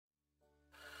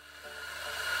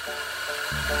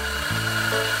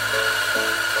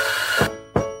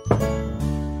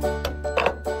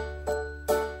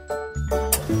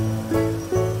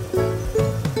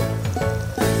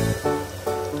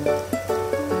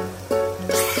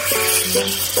Welcome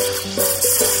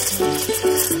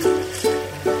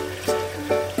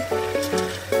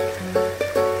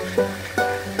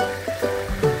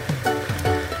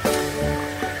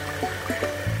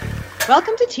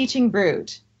to Teaching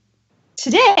Brood.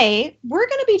 Today, we're going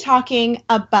to be talking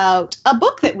about a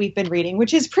book that we've been reading,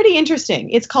 which is pretty interesting.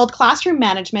 It's called Classroom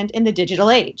Management in the Digital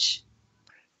Age.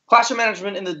 Classroom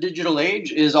Management in the Digital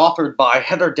Age is authored by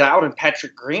Heather Dowd and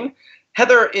Patrick Green.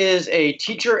 Heather is a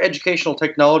teacher, educational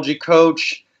technology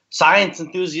coach, science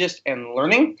enthusiast, and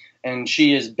learning. And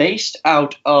she is based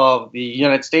out of the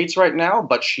United States right now,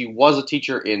 but she was a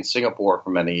teacher in Singapore for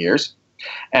many years.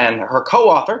 And her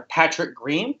co-author, Patrick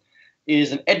Green,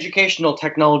 is an educational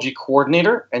technology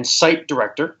coordinator and site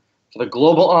director for the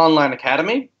Global Online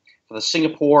Academy for the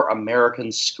Singapore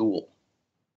American School.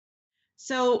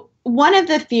 So one of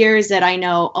the fears that I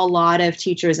know a lot of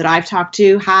teachers that I've talked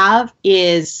to have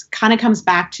is kind of comes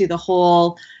back to the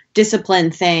whole discipline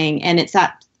thing. And it's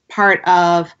that part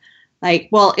of like,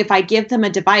 well, if I give them a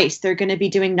device, they're going to be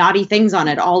doing naughty things on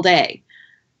it all day.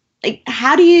 Like,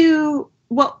 how do you,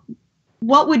 what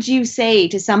would you say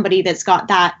to somebody that's got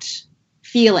that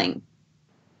feeling?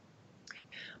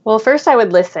 Well, first I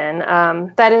would listen.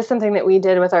 That is something that we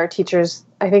did with our teachers.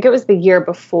 I think it was the year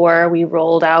before we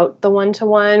rolled out the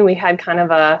one-to-one. We had kind of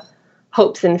a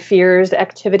hopes and fears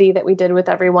activity that we did with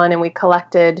everyone, and we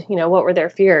collected, what were their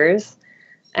fears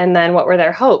and then what were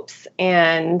their hopes.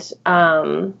 And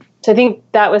so I think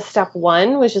that was step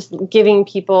one, was just giving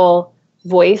people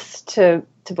voice to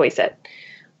voice it.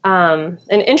 And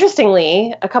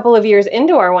interestingly, a couple of years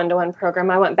into our one-to-one program,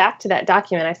 I went back to that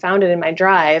document. I found it in my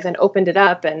drive and opened it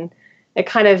up, and it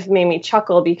kind of made me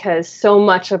chuckle because so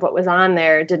much of what was on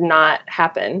there did not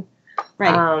happen.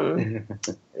 Right.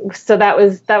 So that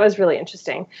was really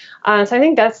interesting. So I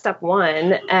think that's step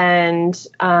one. And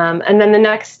then the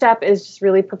next step is just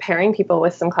really preparing people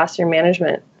with some classroom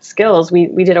management skills.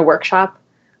 We did a workshop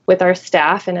with our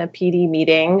staff in a PD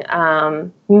meeting,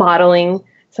 modeling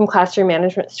some classroom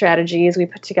management strategies. We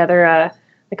put together a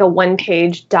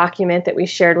one-page document that we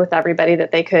shared with everybody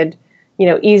that they could,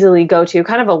 easily go to,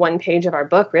 kind of a one page of our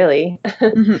book, really.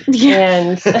 Mm-hmm.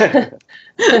 Yeah.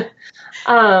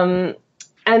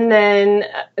 And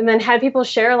then had people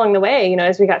share along the way,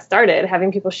 as we got started,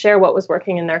 having people share what was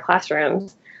working in their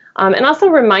classrooms. And also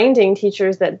reminding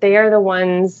teachers that they are the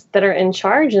ones that are in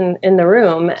charge in the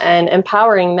room, and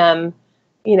empowering them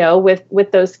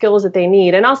with those skills that they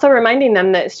need, and also reminding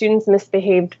them that students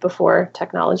misbehaved before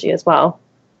technology as well.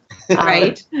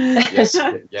 Right.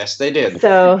 Yes, they did.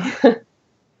 So,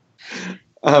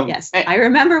 yes, I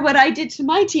remember what I did to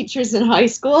my teachers in high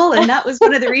school, and that was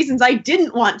one of the reasons I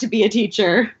didn't want to be a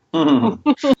teacher. And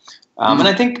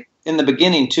I think in the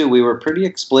beginning, too, we were pretty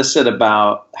explicit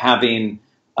about having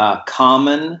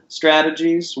common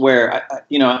strategies where,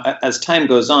 as time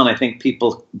goes on, I think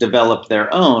people develop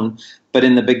their own. But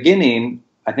in the beginning,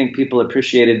 I think people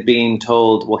appreciated being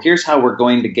told, well, here's how we're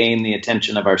going to gain the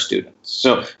attention of our students.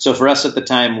 So for us at the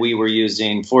time, we were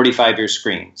using 45-year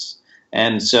screens.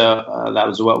 And so that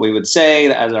was what we would say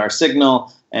as our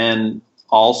signal. And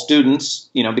all students,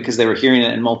 because they were hearing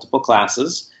it in multiple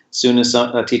classes, as soon as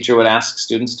a teacher would ask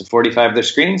students to 45 their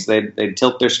screens, they'd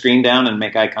tilt their screen down and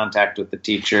make eye contact with the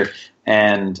teacher.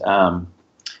 And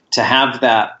to have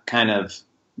that kind of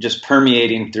just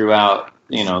permeating throughout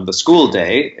the school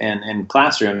day and in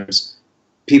classrooms,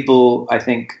 people, I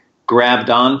think, grabbed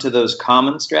on to those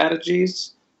common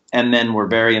strategies and then were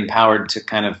very empowered to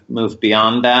kind of move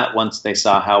beyond that once they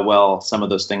saw how well some of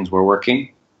those things were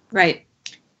working. Right.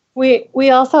 We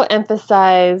also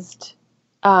emphasized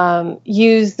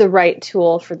use the right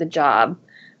tool for the job.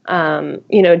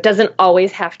 It doesn't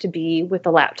always have to be with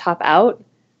the laptop out.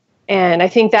 And I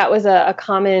think that was a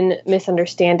common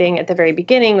misunderstanding at the very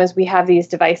beginning, was we have these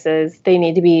devices, they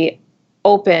need to be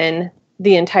open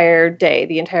the entire day,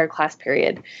 the entire class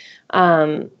period.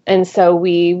 And so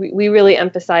we really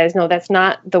emphasize, no, that's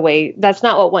not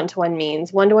what one-to-one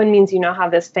means. One-to-one means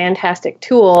have this fantastic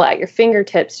tool at your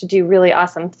fingertips to do really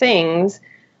awesome things.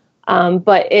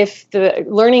 But if the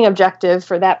learning objective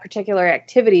for that particular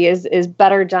activity is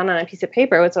better done on a piece of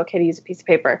paper, it's okay to use a piece of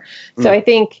paper. So I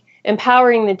think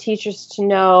empowering the teachers to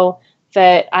know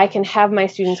that I can have my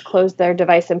students close their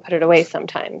device and put it away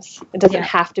sometimes. It doesn't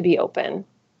have to be open.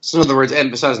 So in other words,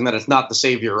 emphasizing that it's not the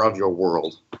savior of your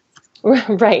world.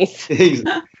 Right.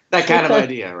 That kind of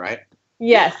idea, right?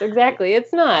 Yes, exactly.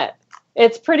 It's not.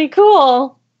 It's pretty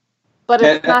cool, but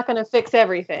it's not going to fix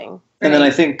everything. And then I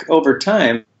think over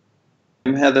time,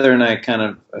 Heather and I kind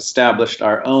of established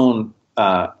our own,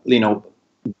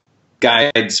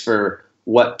 guides for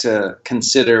what to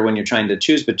consider when you're trying to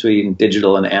choose between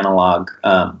digital and analog.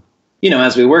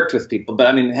 as we worked with people. But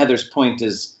I mean, Heather's point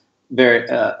is very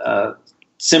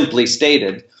simply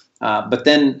stated. But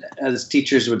then as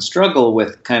teachers would struggle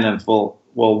with kind of,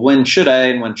 well, when should I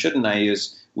and when shouldn't I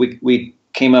use, we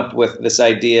came up with this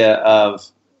idea of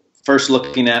first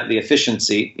looking at the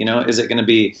efficiency. Is it going to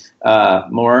be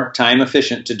more time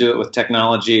efficient to do it with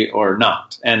technology or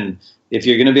not? And if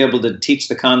you're going to be able to teach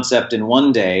the concept in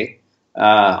one day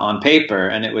on paper,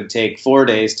 and it would take 4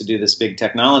 days to do this big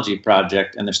technology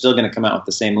project, and they're still going to come out with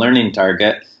the same learning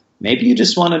target, maybe you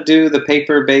just want to do the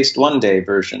paper-based one-day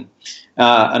version.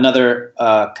 Another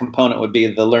component would be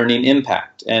the learning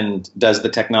impact. And does the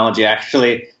technology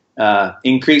actually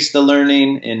increase the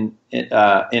learning in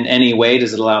any way?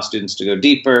 Does it allow students to go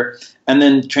deeper? And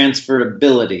then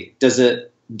transferability.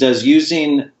 Does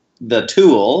using the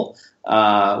tool,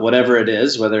 whatever it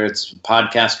is, whether it's a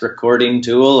podcast recording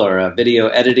tool or a video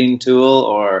editing tool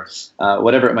or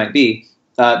whatever it might be,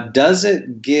 does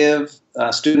it give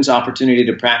students opportunity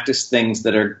to practice things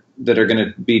that are going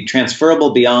to be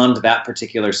transferable beyond that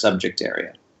particular subject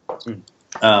area?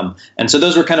 And so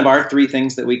those were kind of our 3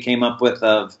 things that we came up with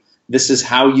of this is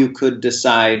how you could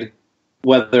decide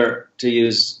whether to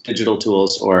use digital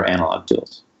tools or analog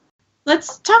tools.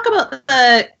 Let's talk about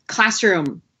the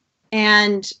classroom.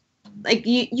 And like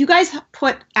you guys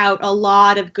put out a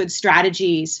lot of good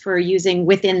strategies for using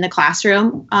within the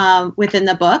classroom, within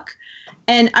the book.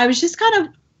 And I was just kind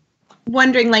of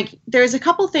wondering, like, there's a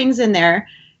couple things in there.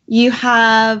 You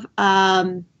have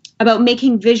about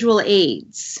making visual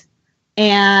aids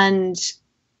and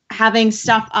having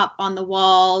stuff up on the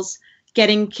walls,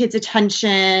 getting kids'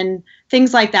 attention,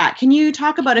 things like that. Can you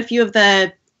talk about a few of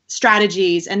the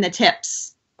strategies and the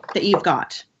tips that you've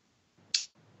got?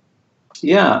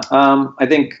 Yeah, I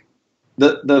think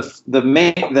the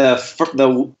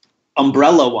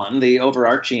umbrella one, the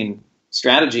overarching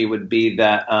strategy would be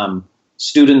that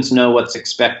students know what's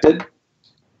expected.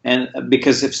 And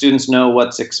because if students know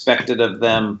what's expected of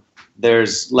them,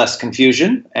 there's less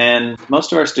confusion. And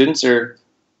most of our students are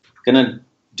going to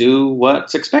do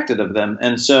what's expected of them.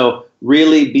 And so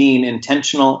really being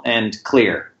intentional and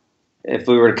clear, if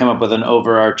we were to come up with an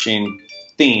overarching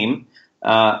theme,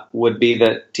 would be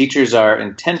that teachers are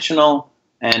intentional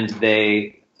and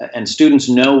students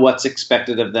know what's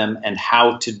expected of them and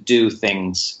how to do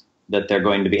things that they're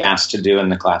going to be asked to do in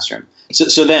the classroom.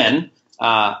 So then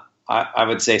I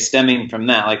would say, stemming from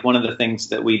that, like one of the things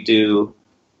that we do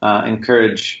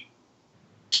encourage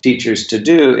teachers to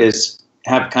do is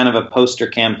have kind of a poster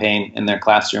campaign in their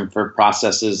classroom for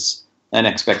processes and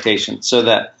expectations, so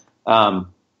that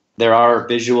there are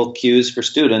visual cues for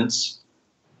students.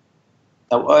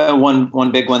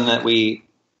 One big one that we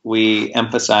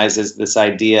emphasize is this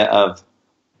idea of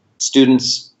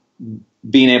students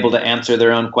being able to answer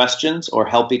their own questions or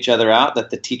help each other out, that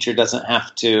the teacher doesn't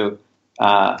have to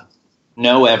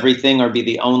know everything or be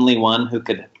the only one who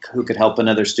could help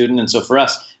another student. And so for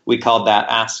us, we called that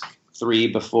Ask 3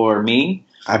 Before Me.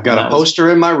 I've got a poster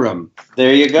in my room.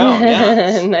 There you go.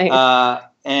 Yeah. Nice.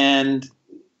 And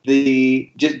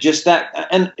just that,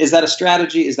 and is that a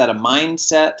strategy? Is that a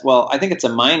mindset? Well, I think it's a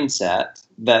mindset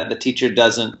that the teacher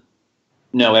doesn't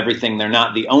know everything. They're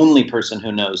not the only person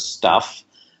who knows stuff.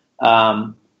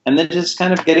 And then just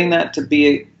kind of getting that to be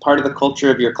a part of the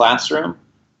culture of your classroom,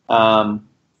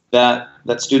 that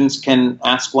students can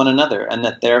ask one another, and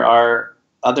that there are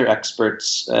other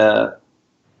experts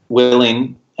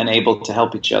willing and able to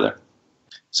help each other.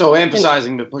 So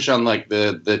emphasizing to push on like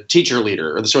the teacher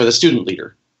leader, or the student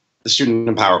leader, the student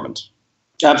empowerment.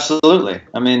 Absolutely.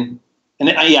 I mean, and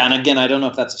again, I don't know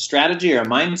if that's a strategy or a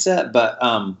mindset, but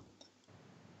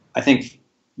I think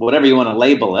whatever you want to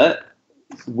label it,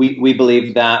 we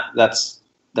believe that that's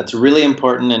really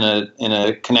important in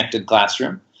a connected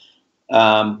classroom,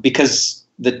 because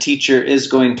the teacher is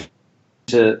going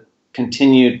to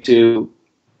continue to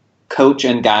coach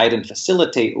and guide and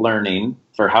facilitate learning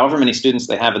for however many students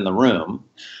they have in the room,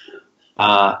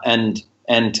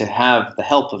 and to have the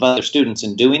help of other students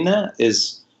in doing that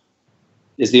is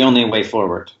the only way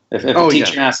forward. If a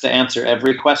teacher has to answer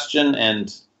every question,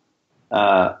 and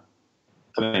I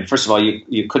mean, first of all,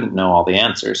 you couldn't know all the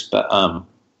answers, but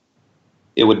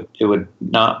it would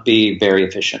not be very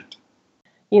efficient.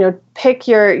 Pick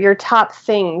your top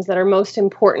things that are most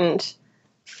important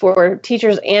for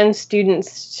teachers and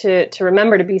students to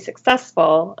remember to be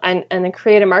successful, and then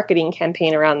create a marketing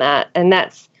campaign around that. And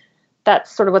that's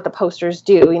sort of what the posters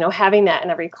do, having that in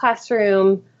every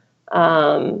classroom.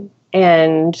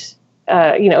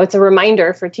 It's a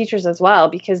reminder for teachers as well,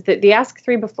 because the Ask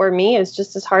 3 Before Me is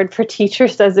just as hard for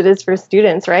teachers as it is for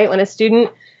students, right? When a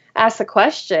student asks a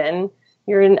question,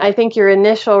 I think your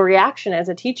initial reaction as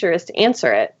a teacher is to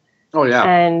answer it. Oh yeah.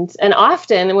 And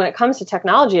often when it comes to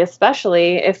technology,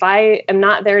 especially if I am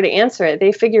not there to answer it,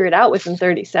 they figure it out within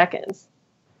 30 seconds.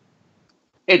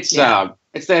 It's the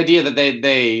idea that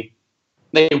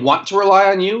they want to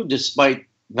rely on you despite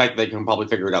the fact that they can probably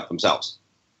figure it out themselves.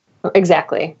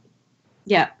 Exactly.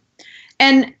 Yeah.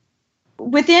 And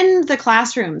within the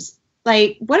classrooms,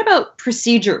 like, what about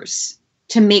procedures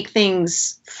to make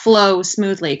things flow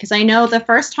smoothly? Because I know the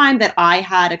first time that I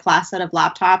had a class set of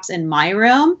laptops in my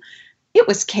room, it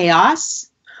was chaos.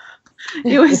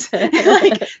 It was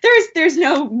like, there's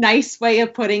no nice way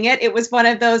of putting it. It was one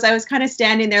of those, I was kind of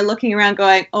standing there looking around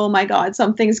going, oh my God,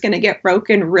 something's going to get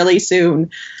broken really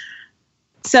soon.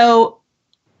 So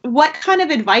what kind of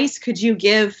advice could you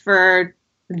give for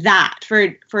that,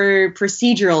 for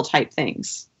procedural type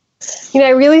things? I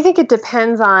really think it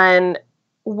depends on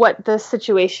what the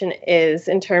situation is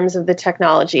in terms of the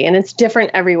technology, and it's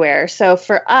different everywhere. So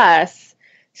for us,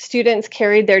 students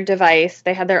carried their device.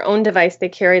 They had their own device. They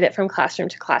carried it from classroom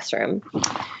to classroom.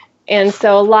 And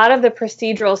so a lot of the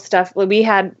procedural stuff, we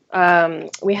had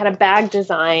a bag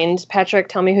designed. Patrick,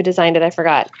 tell me who designed it. I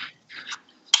forgot.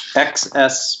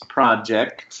 XS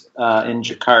Project in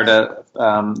Jakarta.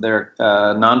 They're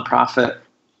a nonprofit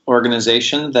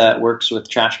organization that works with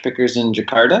trash pickers in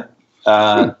Jakarta.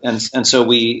 And so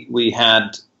we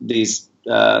had these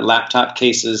laptop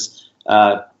cases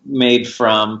made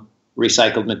from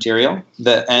recycled material.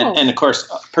 And of course,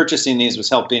 purchasing these was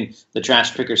helping the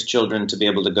trash pickers' children to be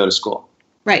able to go to school.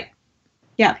 Right.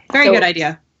 Yeah. Very good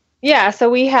idea. Yeah. So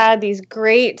we had these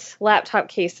great laptop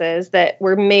cases that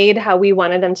were made how we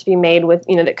wanted them to be made, with,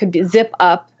 that could zip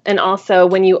up. And also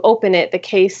when you open it, the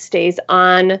case stays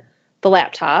on the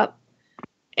laptop.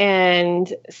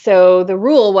 And so the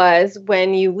rule was,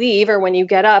 when you leave or when you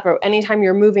get up or anytime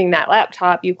you're moving that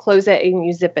laptop, you close it and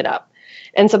you zip it up.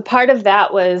 And so part of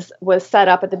that was set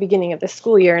up at the beginning of the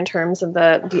school year in terms of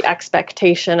the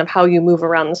expectation of how you move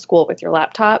around the school with your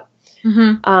laptop.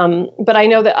 Mm-hmm. But I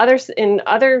know that in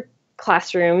other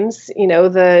classrooms,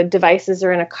 the devices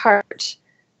are in a cart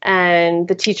and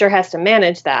the teacher has to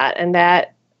manage that. And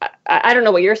that, I don't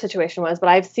know what your situation was, but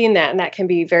I've seen that, and that can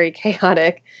be very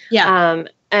chaotic. Yeah.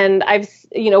 And I've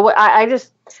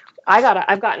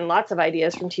gotten lots of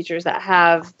ideas from teachers that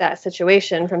have that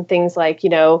situation, from things like,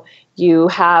 you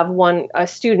have a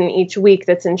student each week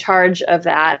that's in charge of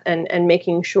that and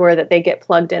making sure that they get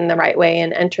plugged in the right way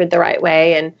and entered the right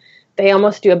way. And they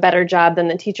almost do a better job than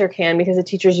the teacher can, because the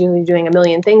teacher's usually doing a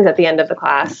million things at the end of the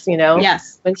class,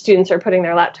 Yes. when students are putting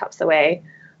their laptops away.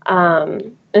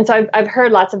 And so I've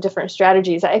heard lots of different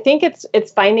strategies. I think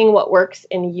it's finding what works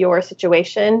in your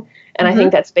situation. And I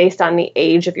think that's based on the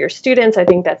age of your students. I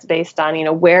think that's based on,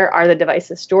 where are the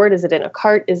devices stored? Is it in a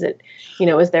cart? Is it,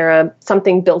 is there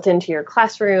something built into your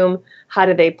classroom? How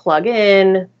do they plug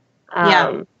in?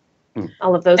 All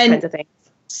of those kinds of things.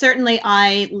 Certainly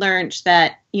I learned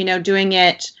that, doing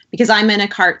it, because I'm in a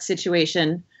cart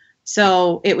situation.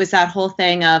 So it was that whole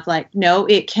thing of like, no,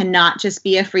 it cannot just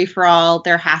be a free-for-all.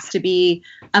 There has to be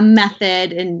a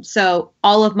method. And so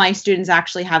all of my students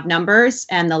actually have numbers,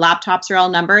 and the laptops are all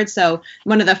numbered. So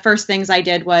one of the first things I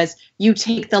did was, you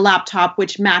take the laptop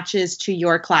which matches to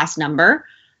your class number.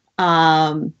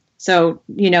 So,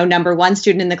 number one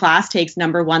student in the class takes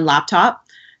number one laptop.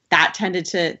 That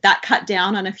cut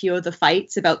down on a few of the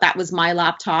fights about that was my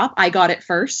laptop. I got it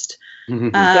first.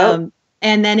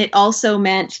 And then it also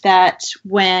meant that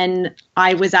when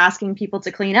I was asking people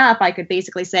to clean up, I could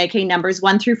basically say, okay, numbers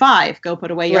 1 through 5, go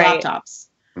put away your laptops.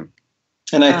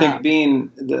 And I think being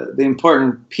the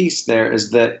important piece there is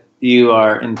that you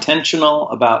are intentional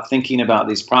about thinking about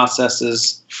these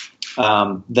processes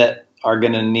that are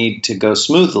going to need to go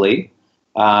smoothly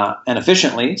and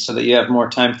efficiently, so that you have more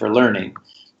time for learning.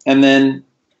 And then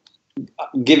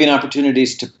giving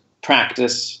opportunities to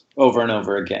practice over and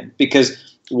over again,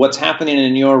 because what's happening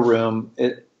in your room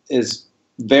is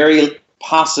very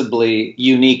possibly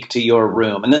unique to your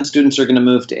room. And then students are going to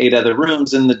move to 8 other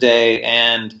rooms in the day.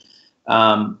 And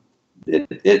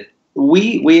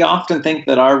we often think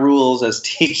that our rules as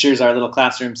teachers, our little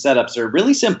classroom setups, are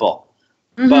really simple.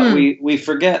 Mm-hmm. But we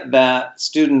forget that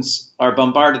students are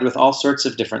bombarded with all sorts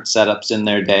of different setups in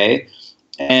their day.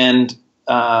 And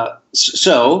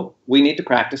so we need to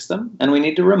practice them, and we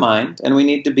need to remind, and we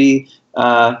need to be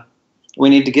we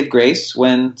need to give grace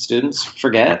when students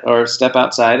forget or step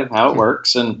outside of how it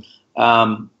works. And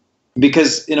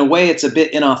because in a way it's a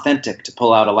bit inauthentic to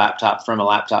pull out a laptop from a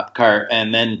laptop cart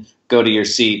and then go to your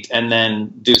seat and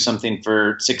then do something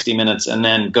for 60 minutes and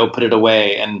then go put it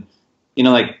away. And,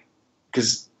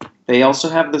 because they also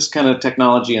have this kind of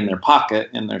technology in their pocket,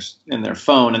 in their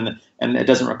phone, and it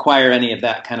doesn't require any of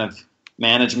that kind of,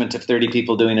 management of 30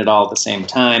 people doing it all at the same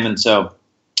time. And so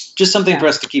just something for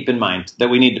us to keep in mind, that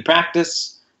we need to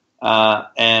practice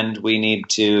and we need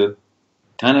to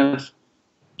kind of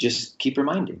just keep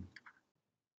reminding.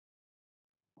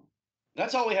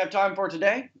 That's all we have time for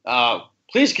today.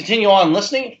 Please continue on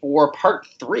listening for part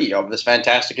 3 of this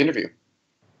fantastic interview.